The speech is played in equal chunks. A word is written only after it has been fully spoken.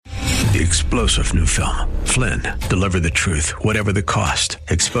The explosive new film, Flynn, deliver the truth, whatever the cost,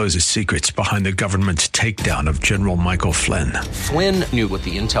 exposes secrets behind the government's takedown of General Michael Flynn. Flynn knew what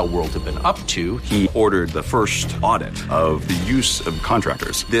the intel world had been up to. He ordered the first audit of the use of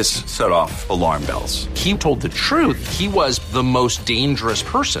contractors. This set off alarm bells. He told the truth. He was the most dangerous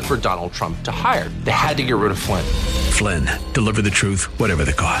person for Donald Trump to hire. They had to get rid of Flynn. Flynn, deliver the truth, whatever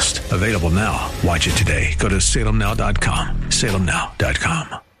the cost. Available now. Watch it today. Go to salemnow.com.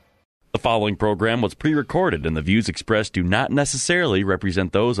 salemnow.com. The following program was pre-recorded, and the views expressed do not necessarily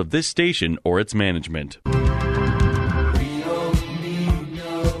represent those of this station or its management. We don't need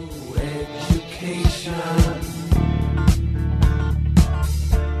no education.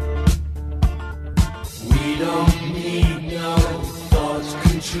 We don't need no thought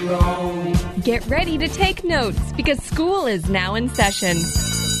control. Get ready to take notes because school is now in session.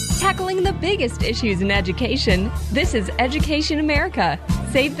 Tackling the biggest issues in education, this is Education America.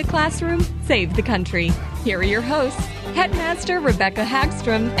 Save the classroom, save the country. Here are your hosts, Headmaster Rebecca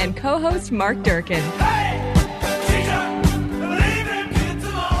Hagstrom and co-host Mark Durkin. Hey, teacher, believe in kids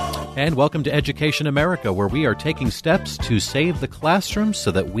alone. And welcome to Education America, where we are taking steps to save the classroom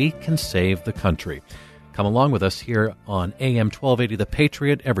so that we can save the country. Come along with us here on AM 1280 The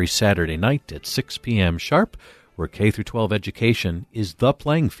Patriot every Saturday night at 6 p.m. sharp, where K-12 education is the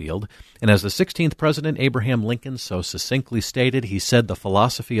playing field. And as the 16th President Abraham Lincoln so succinctly stated, he said the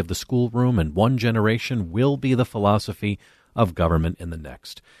philosophy of the schoolroom in one generation will be the philosophy of government in the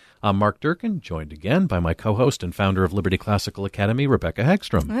next. I'm Mark Durkin, joined again by my co-host and founder of Liberty Classical Academy, Rebecca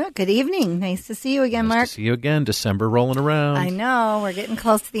Hagstrom. Well, good evening. Nice to see you again, Mark. Nice to see you again. December rolling around. I know. We're getting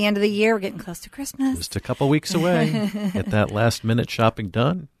close to the end of the year. We're getting close to Christmas. Just a couple weeks away. Get that last-minute shopping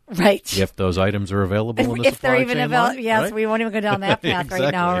done. Right. If those items are available in the if they're supply even chain available. line, Yes, right? we won't even go down that path Exactly.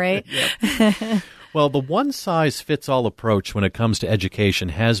 right now, right? Yep. Well, the one-size-fits-all approach when it comes to education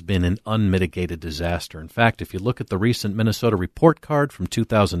has been an unmitigated disaster. In fact, if you look at the recent Minnesota report card from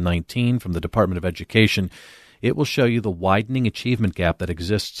 2019 from the Department of Education, it will show you the widening achievement gap that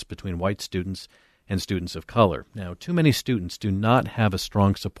exists between white students and students of color. Now, too many students do not have a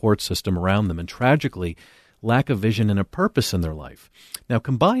strong support system around them, and tragically, lack of vision and a purpose in their life. Now,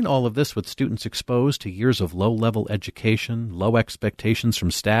 combine all of this with students exposed to years of low-level education, low expectations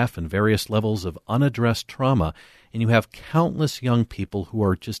from staff, and various levels of unaddressed trauma, and you have countless young people who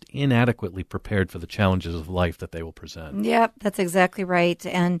are just inadequately prepared for the challenges of life that they will present. Yep, that's exactly right.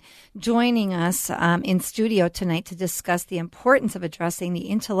 And joining us in studio tonight to discuss the importance of addressing the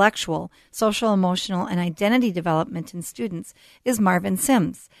intellectual, social, emotional, and identity development in students is Marvin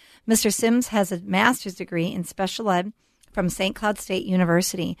Sims. Mr. Sims has a master's degree in special ed from St. Cloud State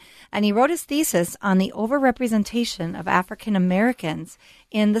University, and he wrote his thesis on the overrepresentation of African Americans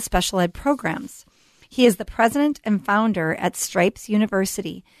in the special ed programs. He is the president and founder at Stripes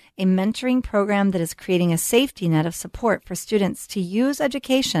University, a mentoring program that is creating a safety net of support for students to use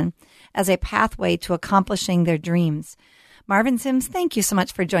education as a pathway to accomplishing their dreams. Marvin Sims, thank you so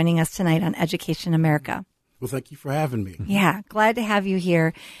much for joining us tonight on Education America. Well, thank you for having me. Yeah, glad to have you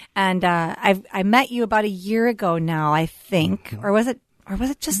here. And I met you about a year ago now, I think, or was it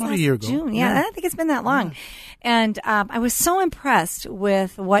just about last a year ago? June? Yeah, I don't think it's been that long. Yeah. And I was so impressed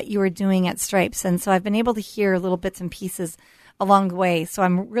with what you were doing at Stripes, and so I've been able to hear little bits and pieces along the way. So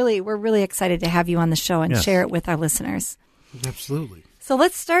we're really excited to have you on the show and share it with our listeners. Absolutely. So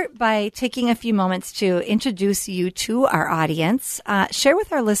let's start by taking a few moments to introduce you to our audience. Share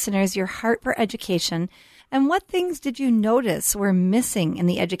with our listeners your heart for education. And what things did you notice were missing in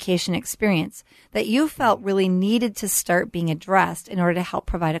the education experience that you felt really needed to start being addressed in order to help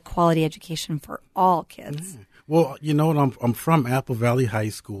provide a quality education for all kids? Yeah. Well, you know what? I'm from Apple Valley High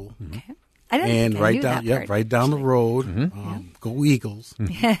School. Okay. I didn't think I knew that part, right down the road. Go Eagles.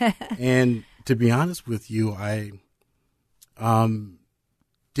 And to be honest with you, I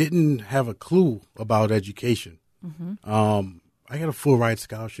didn't have a clue about education. I got a full ride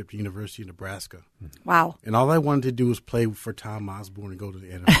scholarship to University of Nebraska. Wow. And all I wanted to do was play for Tom Osborne and go to the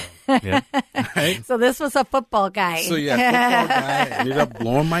NFL. Right? So this was a football guy. So, yeah, football guy. Ended up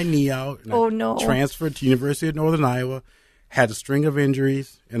blowing my knee out. And I transferred to University of Northern Iowa, had a string of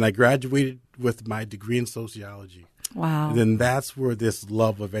injuries, and I graduated with my degree in sociology. Wow. And then that's where this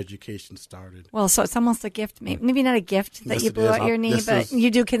love of education started. Well, so it's almost a gift. Maybe not a gift that you blew out your knee, but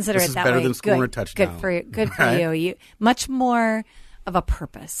you do consider it that way. This is better than scoring a touchdown. Good for you. Good for you. Much more of a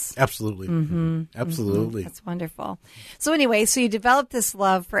purpose. Absolutely. Absolutely. That's wonderful. So anyway, so you developed this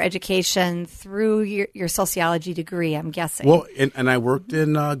love for education through your sociology degree, I'm guessing. Well, and I worked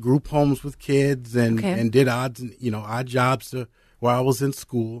in group homes with kids and did odd jobs while I was in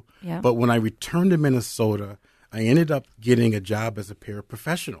school. Yeah. But when I returned to Minnesota, I ended up getting a job as a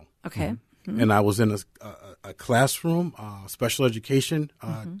paraprofessional. Okay. Mm-hmm. And I was in a classroom, special education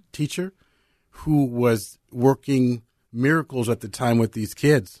teacher who was working miracles at the time with these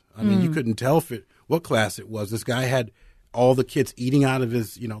kids. I mean, you couldn't tell what class it was. This guy had all the kids eating out of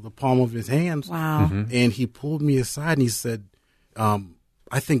his, the palm of his hands. Wow. And he pulled me aside and he said,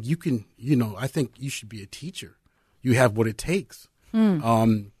 I think you can, I think you should be a teacher. You have what it takes.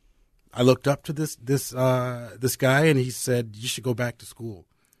 I looked up to this guy and he said, you should go back to school.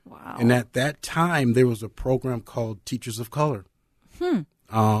 Wow. And at that time, there was a program called Teachers of Color.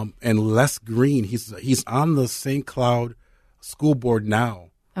 And Les Green, he's on the St. Cloud school board now.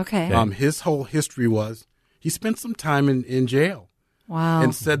 Okay. His whole history was he spent some time in jail. Wow.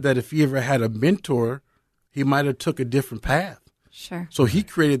 And said that if he ever had a mentor, he might have took a different path. Sure. So he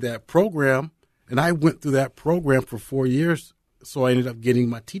created that program, and I went through that program for 4 years. So I ended up getting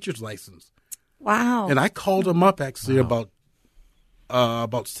my teacher's license. Wow. And I called him up actually about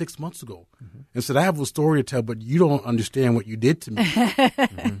 6 months ago and said, I have a story to tell, but you don't understand what you did to me.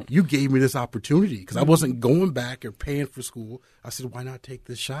 You gave me this opportunity because I wasn't going back or paying for school. I said, why not take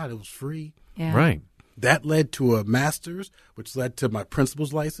this shot? It was free. Yeah. Right. That led to a master's, which led to my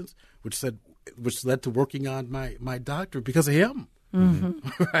principal's license, which led to working on my doctorate because of him.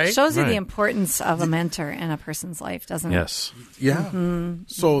 Right? Shows you the importance of a mentor in a person's life, doesn't it? Yes. Yeah.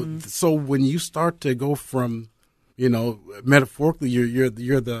 So when you start to go from, metaphorically,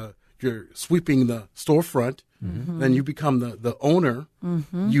 you're sweeping the storefront, then you become the owner.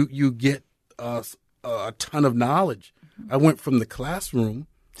 You get a ton of knowledge. I went from the classroom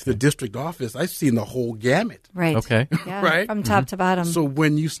to the district office. I've seen the whole gamut. Right. Okay. Yeah, Right? from top to bottom. So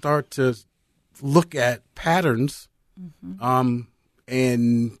when you start to look at patterns,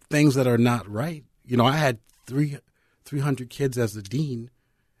 and things that are not right, I had 300 kids as a dean,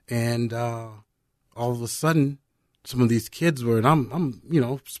 and all of a sudden, some of these kids were, and I'm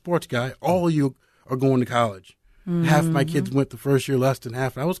sports guy. All of you are going to college. Half my kids went the first year, less than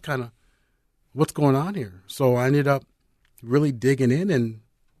half. I was kind of, what's going on here? So I ended up really digging in and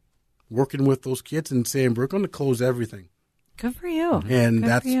working with those kids and saying, we're going to close everything. Good for you. And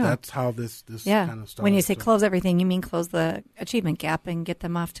Good for you. that's how this kind of started. When you say close everything, you mean close the achievement gap and get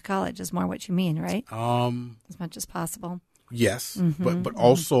them off to college is more what you mean, right? As much as possible. Yes, but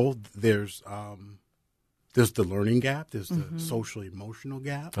also there's the learning gap, there's the social emotional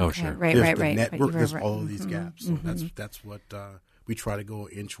gap. Oh, sure. Right, there's right, the right. network, there's all of these gaps. So that's what we try to go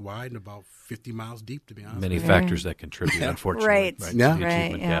inch wide and about 50 miles deep, to be honest. Many factors that contribute, unfortunately. Right. To Yeah. the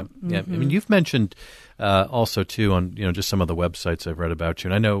achievement Right, gap. Yeah. I mean, you've mentioned also, too, on just some of the websites I've read about you,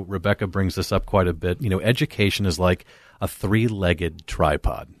 and I know Rebecca brings this up quite a bit. Education is like a three-legged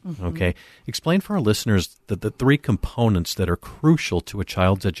tripod, okay? Explain for our listeners the three components that are crucial to a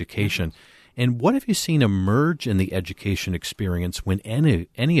child's education. And what have you seen emerge in the education experience when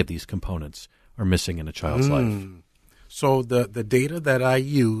any of these components are missing in a child's life? So the data that I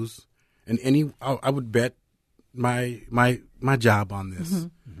use, and I would bet my job on this,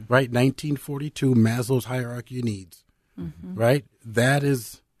 right? 1942, Maslow's hierarchy of needs, right? That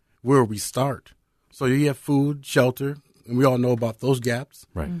is where we start. So you have food, shelter, and we all know about those gaps.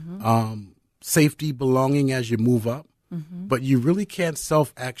 Right. Safety, belonging as you move up. But you really can't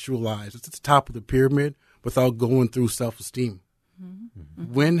self-actualize. It's at the top of the pyramid without going through self-esteem.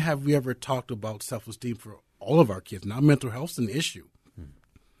 When have we ever talked about self-esteem for all of our kids? Now mental health's an issue,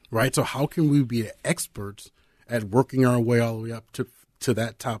 right? So how can we be experts at working our way all the way up to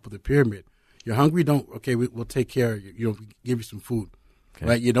that top of the pyramid? You're hungry? We'll take care of you. We give you some food,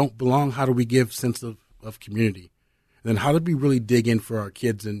 right? You don't belong. How do we give sense of community? And then how do we really dig in for our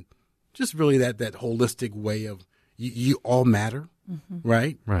kids and just really that holistic way of you all matter,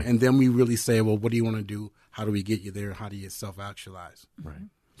 right? Right. And then we really say, well, what do you want to do? How do we get you there? How do you self-actualize? Right.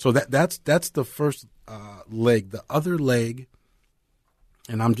 So that's the first leg. The other leg,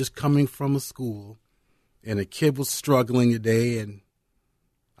 and I'm just coming from a school, and a kid was struggling today, and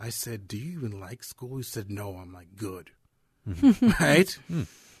I said, do you even like school? He said, no. I'm like, good. Right?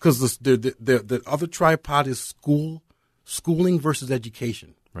 Because the other tripod is schooling versus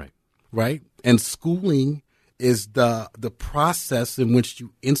education. Right. Right? And schooling is the process in which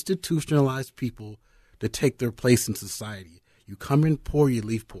you institutionalize people to take their place in society. You come in poor, you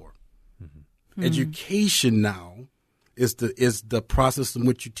leave poor. Education now is the process in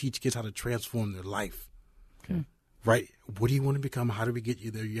which you teach kids how to transform their life. Okay. Right? What do you want to become? How do we get you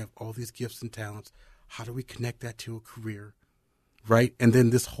there? You have all these gifts and talents. How do we connect that to a career? Right? And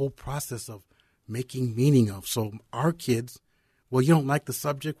then this whole process of making meaning of. So our kids, well, you don't like the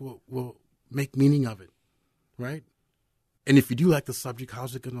subject, we'll make meaning of it. Right? And if you do like the subject,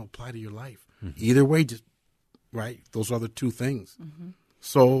 how's it going to apply to your life? Either way, just right? Those are the two things.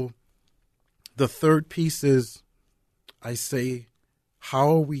 So the third piece is, I say, how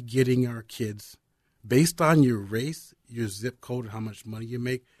are we getting our kids, based on your race, your zip code, and how much money you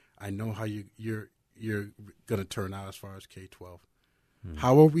make? I know how you're going to turn out as far as K-12.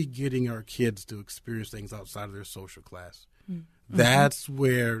 How are we getting our kids to experience things outside of their social class? That's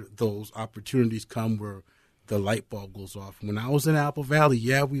where those opportunities come, where the light bulb goes off. When I was in Apple Valley,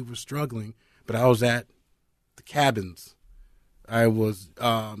 yeah, we were struggling, but I was at the cabins. I was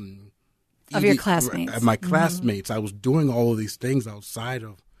of your classmates. My classmates. I was doing all of these things outside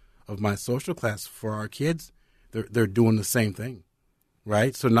of my social class for our kids. They're doing the same thing,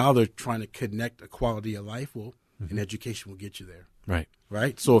 right? So now they're trying to connect a quality of life. Well, and education will get you there.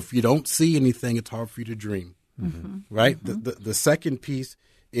 Right. So if you don't see anything, it's hard for you to dream. Right. The second piece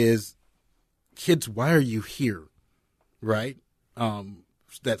is, kids, why are you here? Right.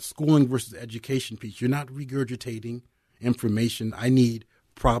 That schooling versus education piece. You're not regurgitating information. I need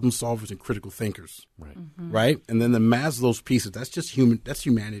problem solvers and critical thinkers. Right. And then the Maslow's pieces. That's just human. That's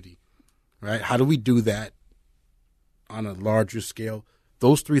humanity. Right. How do we do that on a larger scale?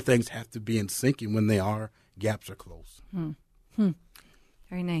 Those three things have to be in sync, and when they are, gaps are closed.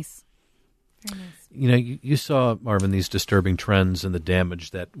 Very nice. Very nice. You know, you saw, Marvin, these disturbing trends and the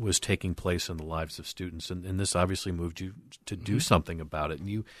damage that was taking place in the lives of students, and this obviously moved you to do something about it. And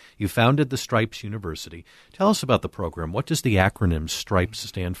you founded the Stripes University. Tell us about the program. What does the acronym Stripes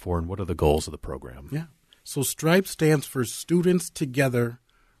stand for, and what are the goals of the program? Yeah. So Stripes stands for Students Together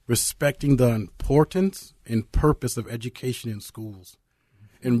Respecting the Importance and Purpose of Education in Schools.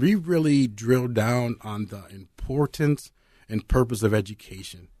 And we really drill down on the importance and purpose of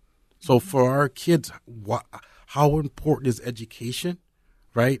education. So for our kids, how important is education,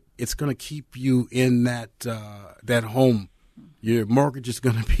 right? It's going to keep you in that home. Your mortgage is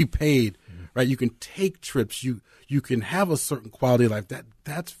going to be paid, right? You can take trips. You can have a certain quality of life.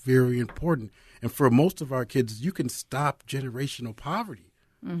 That's very important. And for most of our kids, you can stop generational poverty.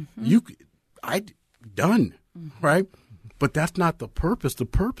 Right? But that's not the purpose. The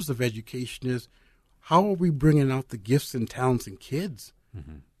purpose of education is, how are we bringing out the gifts and talents in kids?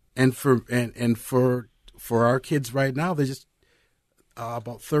 And for our kids right now, they just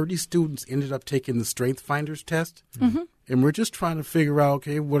about 30 students ended up taking the Strength Finders test, and we're just trying to figure out,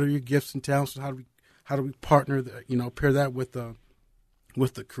 okay, what are your gifts and talents, and how do we partner, pair that with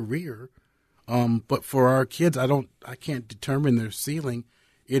the career. But for our kids, I can't determine their ceiling.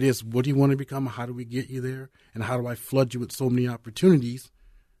 It is, what do you want to become? How do we get you there? And how do I flood you with so many opportunities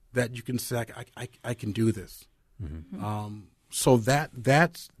that you can say, I can do this. So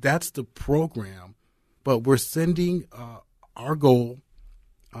that's the program. But we're sending, our goal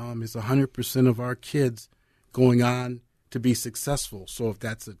is 100% of our kids going on to be successful. So if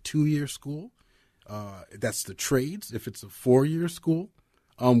that's a 2-year school, that's the trades. If it's a 4-year school,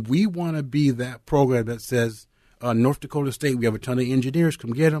 we want to be that program that says, North Dakota State, we have a ton of engineers,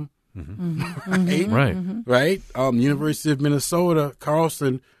 come get them. Right. University of Minnesota,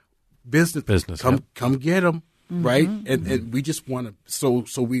 Carlson, business, come get them. Right. And we just want to, so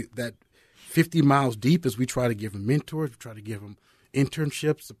we, that 50 miles deep, as we try to give them mentors, we try to give them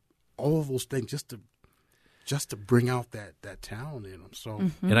internships, all of those things, just to bring out that talent in them. So,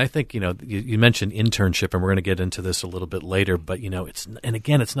 and I think, you mentioned internship, and we're going to get into this a little bit later, but,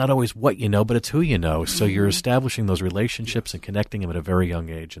 it's not always what you know, but it's who you know. So you're establishing those relationships and connecting them at a very young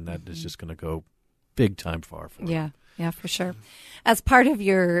age, and that is just going to go big time far for you. Yeah, for sure. As part of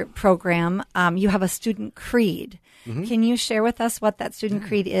your program, you have a student creed. Can you share with us what that student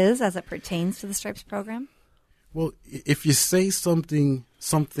creed is as it pertains to the Stripes program? Well, if you say something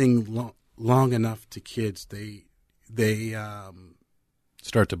long enough to kids, they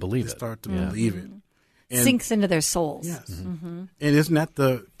start to believe it. Believe it. And, sinks into their souls. Yes. And isn't that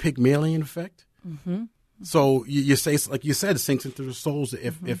the Pygmalion effect? So you say, like you said, it sinks into their souls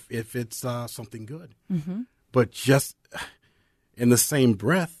if it's something good. But just in the same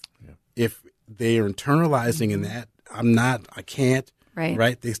breath, if they are internalizing in that, I can't,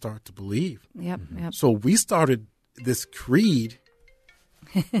 right? They start to believe. Yep. So we started this creed.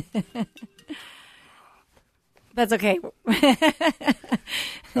 That's okay.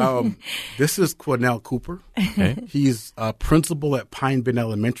 This is Cornell Cooper. Okay. He's a principal at Pine Bend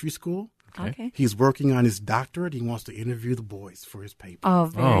Elementary School. Okay. He's working on his doctorate. He wants to interview the boys for his paper.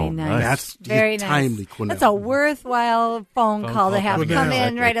 Oh, very nice. That's very timely, Cornell. That's a worthwhile phone call to have come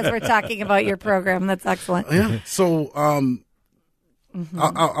in right as we're talking about your program. That's excellent. Yeah. So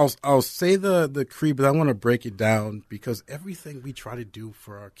I'll say the creed, but I want to break it down because everything we try to do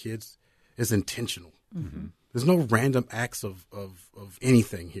for our kids is intentional. There's no random acts of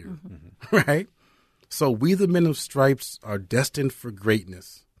anything here, right? So we, the men of stripes, are destined for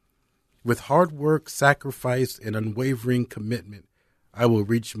greatness. With hard work, sacrifice, and unwavering commitment, I will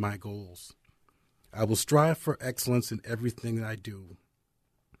reach my goals. I will strive for excellence in everything that I do.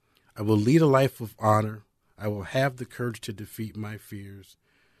 I will lead a life of honor. I will have the courage to defeat my fears.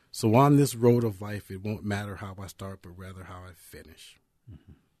 So on this road of life, it won't matter how I start, but rather how I finish.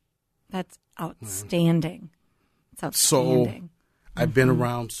 That's outstanding. It's outstanding. So I've been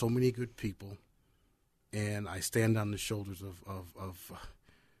around so many good people, and I stand on the shoulders of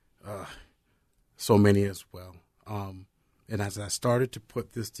so many as well. And as I started to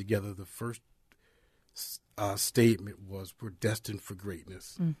put this together, the first statement was, we're destined for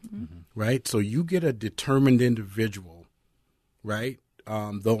greatness, right? So you get a determined individual, right?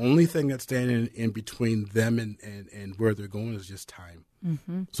 The only thing that's standing in between them and where they're going is just time.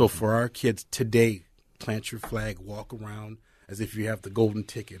 So for our kids today, plant your flag, walk around as if you have the golden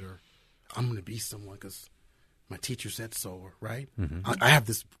ticket, or I'm going to be someone because my teacher said so, right? I have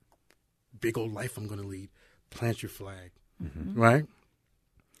this big old life I'm going to lead. Plant your flag, right?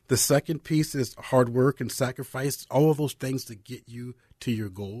 The second piece is hard work and sacrifice, all of those things to get you to your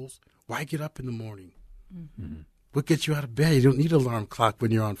goals. Why get up in the morning? What gets you out of bed? You don't need an alarm clock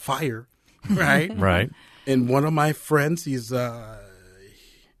when you're on fire, right? Right. And one of my friends, he's a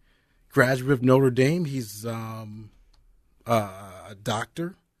graduate of Notre Dame. He's a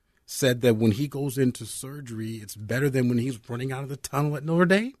doctor. Said that when he goes into surgery, it's better than when he's running out of the tunnel at Notre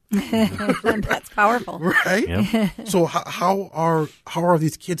Dame. That's powerful, right? Yep. So how are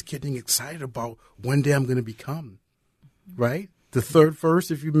these kids getting excited about one day I'm going to become, right? The third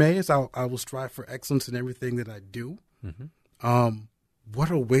verse, if you may, is I will strive for excellence in everything that I do. What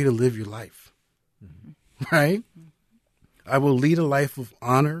a way to live your life, right? I will lead a life of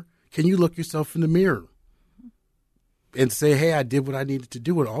honor. Can you look yourself in the mirror and say, hey, I did what I needed to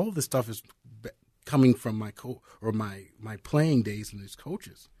do? And all of this stuff is coming from my my playing days and these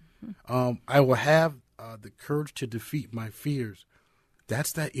coaches. I will have the courage to defeat my fears.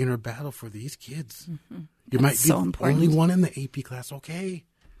 That's that inner battle for these kids. You might be so the only one in the AP class, okay,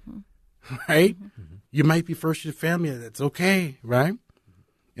 right? You might be first in your family, that's okay, right?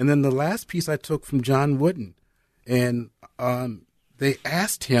 And then the last piece I took from John Wooden, and they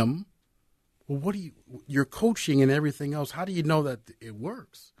asked him, well, you're coaching and everything else, how do you know that it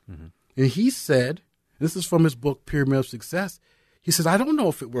works? And he said, this is from his book, Pyramid of Success, he says, I don't know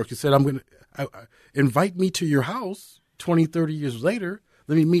if it works. He said, I'm going to invite me to your house 20, 30 years later.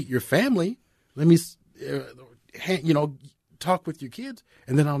 Let me meet your family. Let me, talk with your kids,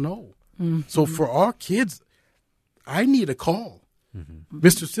 and then I'll know. So for our kids, I need a call.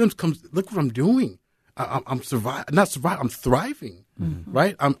 Mr. Sims comes, look what I'm doing. I'm I'm thriving,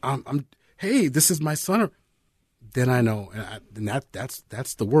 right? I'm hey, this is my son. Then I know, and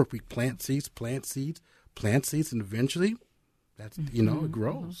that's the work. We plant seeds, and eventually, that's it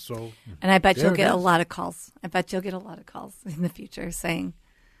grows. So, and I bet you'll get a lot of calls. I bet you'll get a lot of calls in the future saying,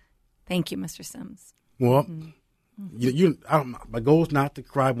 "Thank you, Mr. Sims." Well, my goal is not to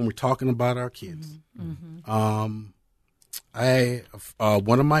cry when we're talking about our kids. One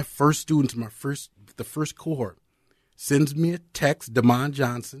of my first students, the first cohort, sends me a text. Damon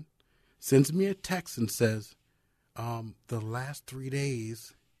Johnson sends me a text and says, the last 3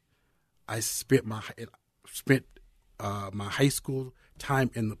 days, I spent my high school time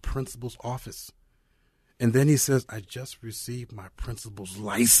in the principal's office. And then he says, I just received my principal's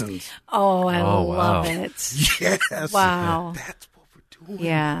license. Oh, I love it. Yes. Wow. That's what we're doing.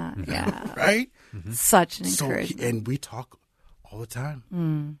 Yeah. Right? Such an encouragement. And we talk all the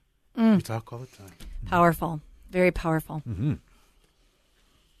time. We talk all the time. Powerful. Very powerful.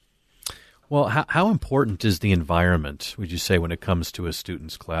 Well, how important is the environment, would you say, when it comes to a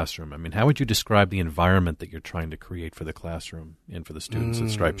student's classroom? I mean, how would you describe the environment that you're trying to create for the classroom and for the students at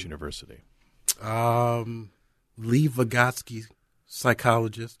Stripes University? Lee Vygotsky,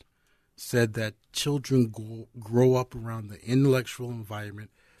 psychologist, said that children grow up around the intellectual environment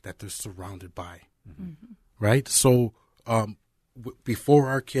that they're surrounded by, right? So before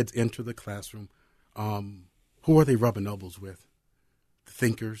our kids enter the classroom, who are they rubbing elbows with? The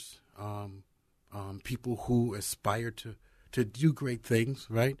thinkers, people who aspire to do great things,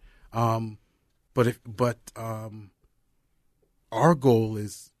 right? But our goal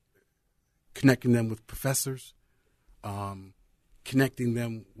is connecting them with professors, connecting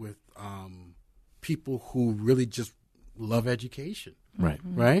them with people who really just love education, right?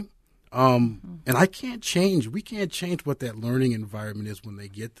 And we can't change what that learning environment is when they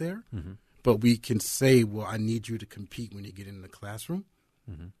get there, but we can say, well, I need you to compete when you get in the classroom.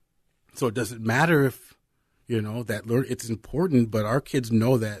 So it doesn't matter if, it's important, but our kids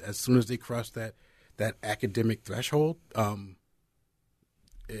know that as soon as they cross that that academic threshold,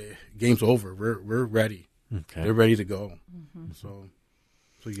 game's over. We're ready. Okay. They're ready to go. So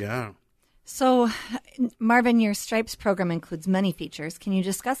yeah. So, Marvin, your Stripes program includes many features. Can you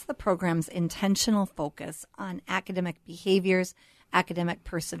discuss the program's intentional focus on academic behaviors, academic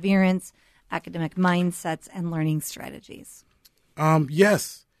perseverance, academic mindsets, and learning strategies?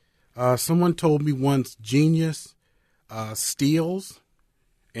 Yes. Someone told me once, genius steals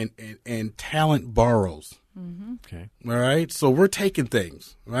and talent borrows. Okay. All right? So we're taking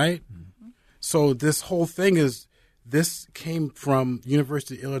things, right? So this whole thing this came from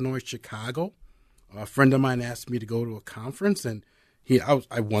University of Illinois, Chicago. A friend of mine asked me to go to a conference, and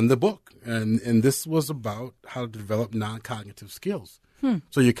I won the book. And this was about how to develop non-cognitive skills.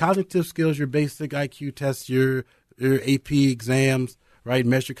 So your cognitive skills, your basic IQ tests, your AP exams, right,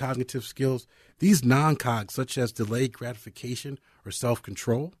 measure cognitive skills. These non-cogs, such as delayed gratification or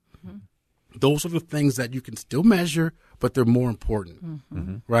self-control, those are the things that you can still measure, but they're more important,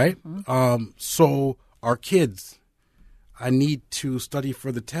 right? So our kids, I need to study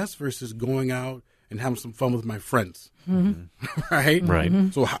for the test versus going out and having some fun with my friends, right?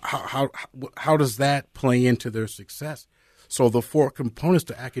 Right. So how does that play into their success? So the 4 components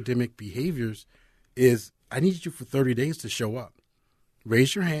to academic behaviors is I need you for 30 days to show up.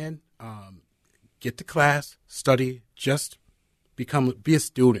 Raise your hand, get to class, study, just be a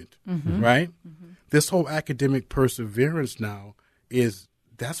student, right? This whole academic perseverance now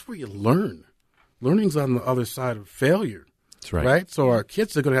that's where you learn. Learning's on the other side of failure. That's right. Right? So our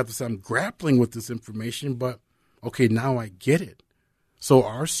kids are going to have to say, I'm grappling with this information, but okay, now I get it. So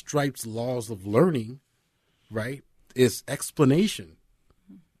our Stripes laws of learning, right, is explanation.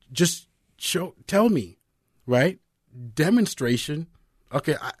 Just tell me, right? Demonstration.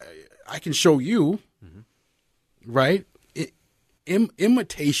 Okay, I can show you, right?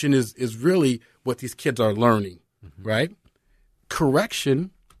 Imitation is really what these kids are learning, right? Correction,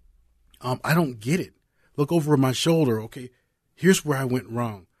 I don't get it. Look over my shoulder. Okay, here's where I went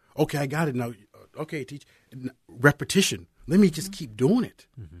wrong. Okay, I got it now. Okay, teach. Repetition. Let me just keep doing it,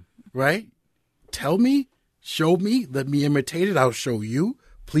 right? Tell me, show me, let me imitate it. I'll show you.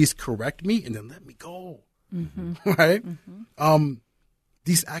 Please correct me, and then let me go, right?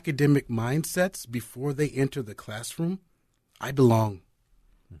 These academic mindsets, before they enter the classroom, I belong.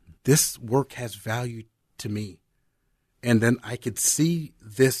 This work has value to me. And then I could see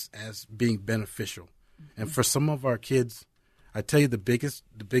this as being beneficial. And for some of our kids, I tell you the biggest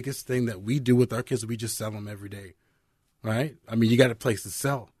thing that we do with our kids is we just sell them every day, right? I mean, you got a place to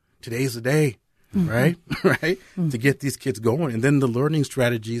sell. Today's the day, right? Right? To get these kids going. And then the learning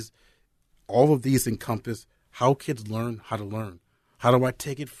strategies, all of these encompass how kids learn how to learn. How do I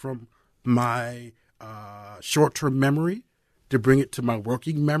take it from my short-term memory to bring it to my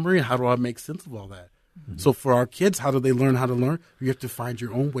working memory? How do I make sense of all that? So for our kids, how do they learn how to learn? You have to find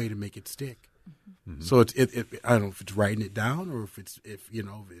your own way to make it stick. So I don't know if it's writing it down or if it's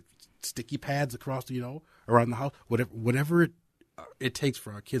sticky pads across around the house, whatever it takes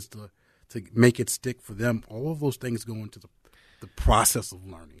for our kids to make it stick for them. All of those things go into the process of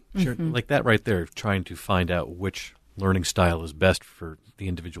learning. Sure, like that right there, trying to find out which learning style is best for the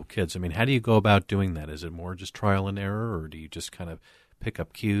individual kids. I mean, how do you go about doing that? Is it more just trial and error, or do you just kind of pick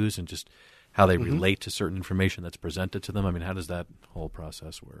up cues and just how they relate to certain information that's presented to them? I mean, how does that whole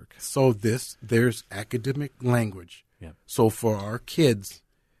process work? So there's academic language. Yeah. So for our kids,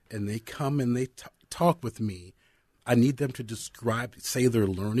 and they come and they talk with me, I need them to say their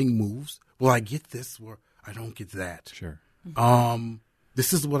learning moves. Well, I get this, or I don't get that. Sure.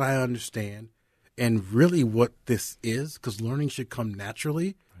 This is what I understand. And really what this is, because learning should come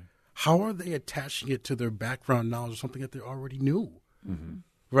naturally, how are they attaching it to their background knowledge or something that they already knew?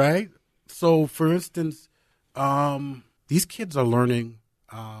 Right? So, for instance, these kids are learning,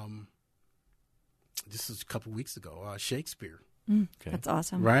 this is a couple weeks ago, Shakespeare. Okay. That's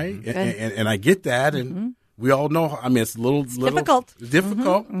awesome. Right? And I get that. And we all know, I mean, it's a little difficult.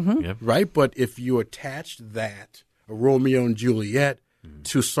 Difficult, Yep. right? But if you attach that, a Romeo and Juliet,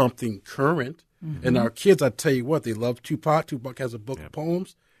 to something current, and our kids, I tell you what, they love Tupac. Tupac has a book of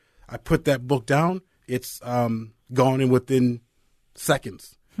poems. I put that book down. It's gone in within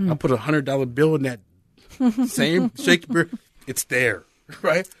seconds. I put $100 bill in that same Shakespeare. It's there,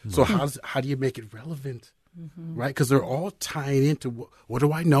 right? So how do you make it relevant, right? Because they're all tying into what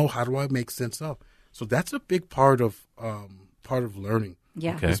do I know? How do I make sense of? So that's a big part of learning.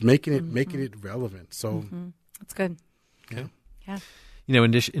 Yeah, Okay. Is making it relevant. So that's good. yeah. Yeah.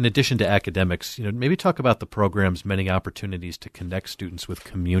 In addition to academics, maybe talk about the program's many opportunities to connect students with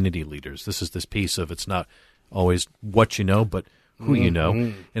community leaders. This is this piece of it's not always what you know, but who you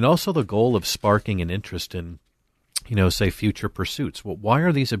know, and also the goal of sparking an interest in, say, future pursuits. Well, why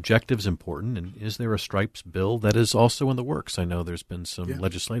are these objectives important, and is there a Stripes bill that is also in the works? I know there's been some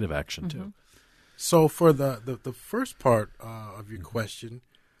legislative action, too. So for the first part of your question,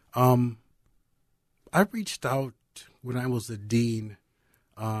 I reached out when I was a dean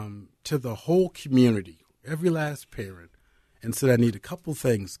to the whole community, every last parent, and said I need a couple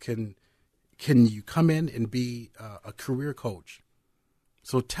things. Can you come in and be a career coach?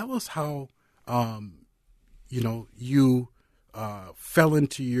 So tell us how you fell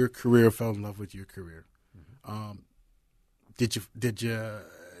into your career, fell in love with your career. Did you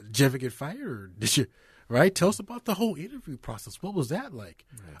ever get fired, or did you? Right? Tell us about the whole interview process. What was that like?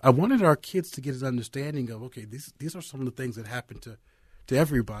 Right. I wanted our kids to get an understanding of, okay, these are some of the things that happen to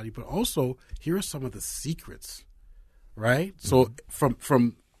everybody, but also here are some of the secrets, right? So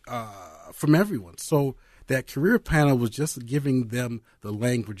from everyone. So that career panel was just giving them the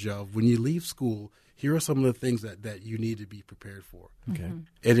language of, when you leave school, here are some of the things that you need to be prepared for. Okay.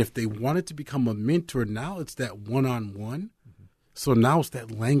 And if they wanted to become a mentor, now it's that one-on-one. So now it's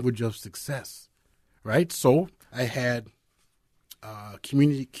that language of success. Right, so I had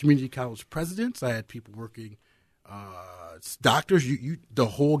community college presidents. I had people working, doctors. The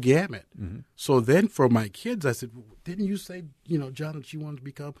whole gamut. So then for my kids, I said, "Didn't you say, John, that you wanted to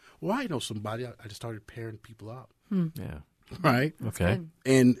become?" Well, I know somebody. I just started pairing people up. Yeah. Right. Okay.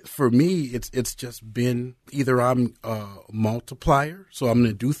 And for me, it's just been either I'm a multiplier, so I'm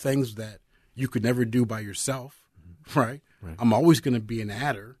going to do things that you could never do by yourself. Right. I'm always going to be an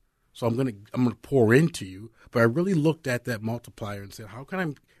adder. So I'm gonna pour into you, but I really looked at that multiplier and said, how can I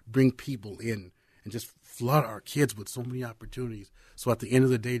bring people in and just flood our kids with so many opportunities? So at the end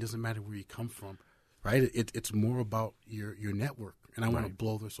of the day, it doesn't matter where you come from, right? It's more about your network, and I want to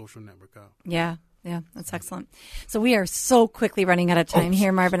blow their social network out. Yeah, that's excellent. So we are so quickly running out of time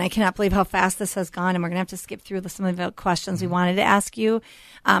here, Marvin. I cannot believe how fast this has gone, and we're going to have to skip through some of the questions we wanted to ask you.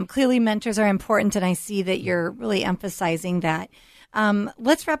 Clearly, mentors are important, and I see that you're really emphasizing that.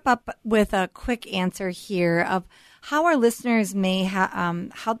 Let's wrap up with a quick answer here of how our listeners may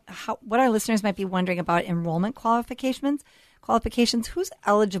what our listeners might be wondering about enrollment qualifications. Who's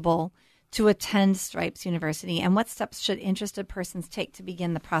eligible to attend Stripes University, and what steps should interested persons take to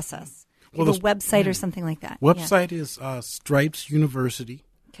begin the process? Well, a website or something like that. Website is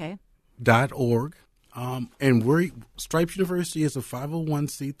stripesuniversity.org. And Stripes University is a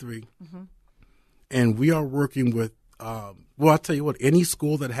 501c3, and we are working with. I'll tell you what. Any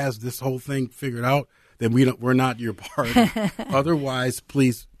school that has this whole thing figured out, then we're not your partner. Otherwise,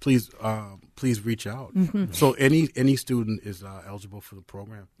 please reach out. So any student is eligible for the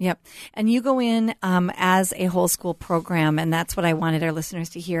program. Yep, and you go in as a whole school program, and that's what I wanted our listeners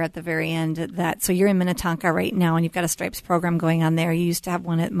to hear at the very end. So you're in Minnetonka right now, and you've got a Stripes program going on there. You used to have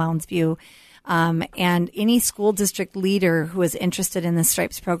one at Mounds View. And any school district leader who is interested in the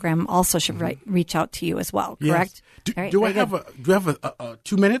Stripes program also should reach out to you as well, correct? Yes. Do I have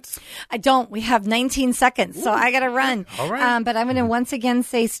 2 minutes? I don't. We have 19 seconds, so I got to run. All right. But I'm going to once again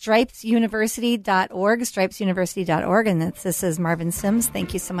say stripesuniversity.org, and this is Marvin Sims.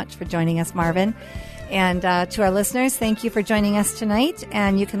 Thank you so much for joining us, Marvin. And to our listeners, thank you for joining us tonight.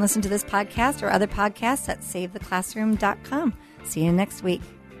 And you can listen to this podcast or other podcasts at SaveTheClassroom.com. See you next week.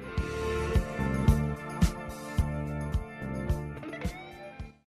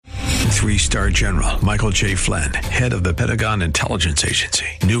 Three-star General Michael J. Flynn, head of the Pentagon Intelligence Agency,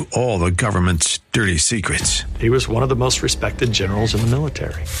 knew all the government's dirty secrets. He was one of the most respected generals in the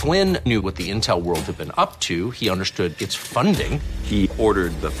military. Flynn knew what the intel world had been up to. He understood its funding. He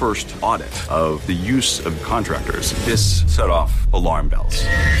ordered the first audit of the use of contractors. This set off alarm bells.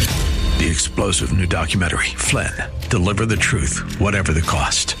 The explosive new documentary, Flynn, Deliver the Truth, Whatever the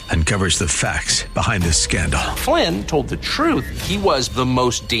Cost, uncovers the facts behind this scandal. Flynn told the truth. He was the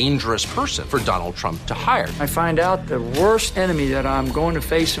most dangerous person for Donald Trump to hire. I find out the worst enemy that I'm going to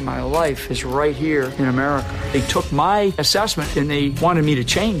face in my life is right here in America. They took my assessment and they wanted me to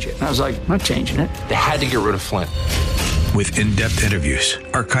change it. And I was like, I'm not changing it. They had to get rid of Flynn. With in-depth interviews,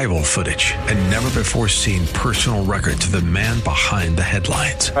 archival footage, and never-before-seen personal records of the man behind the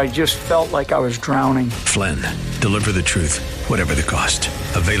headlines. I just felt like I was drowning. Flynn, Deliver the Truth, Whatever the Cost.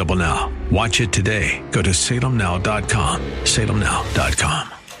 Available now. Watch it today. Go to salemnow.com.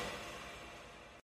 salemnow.com.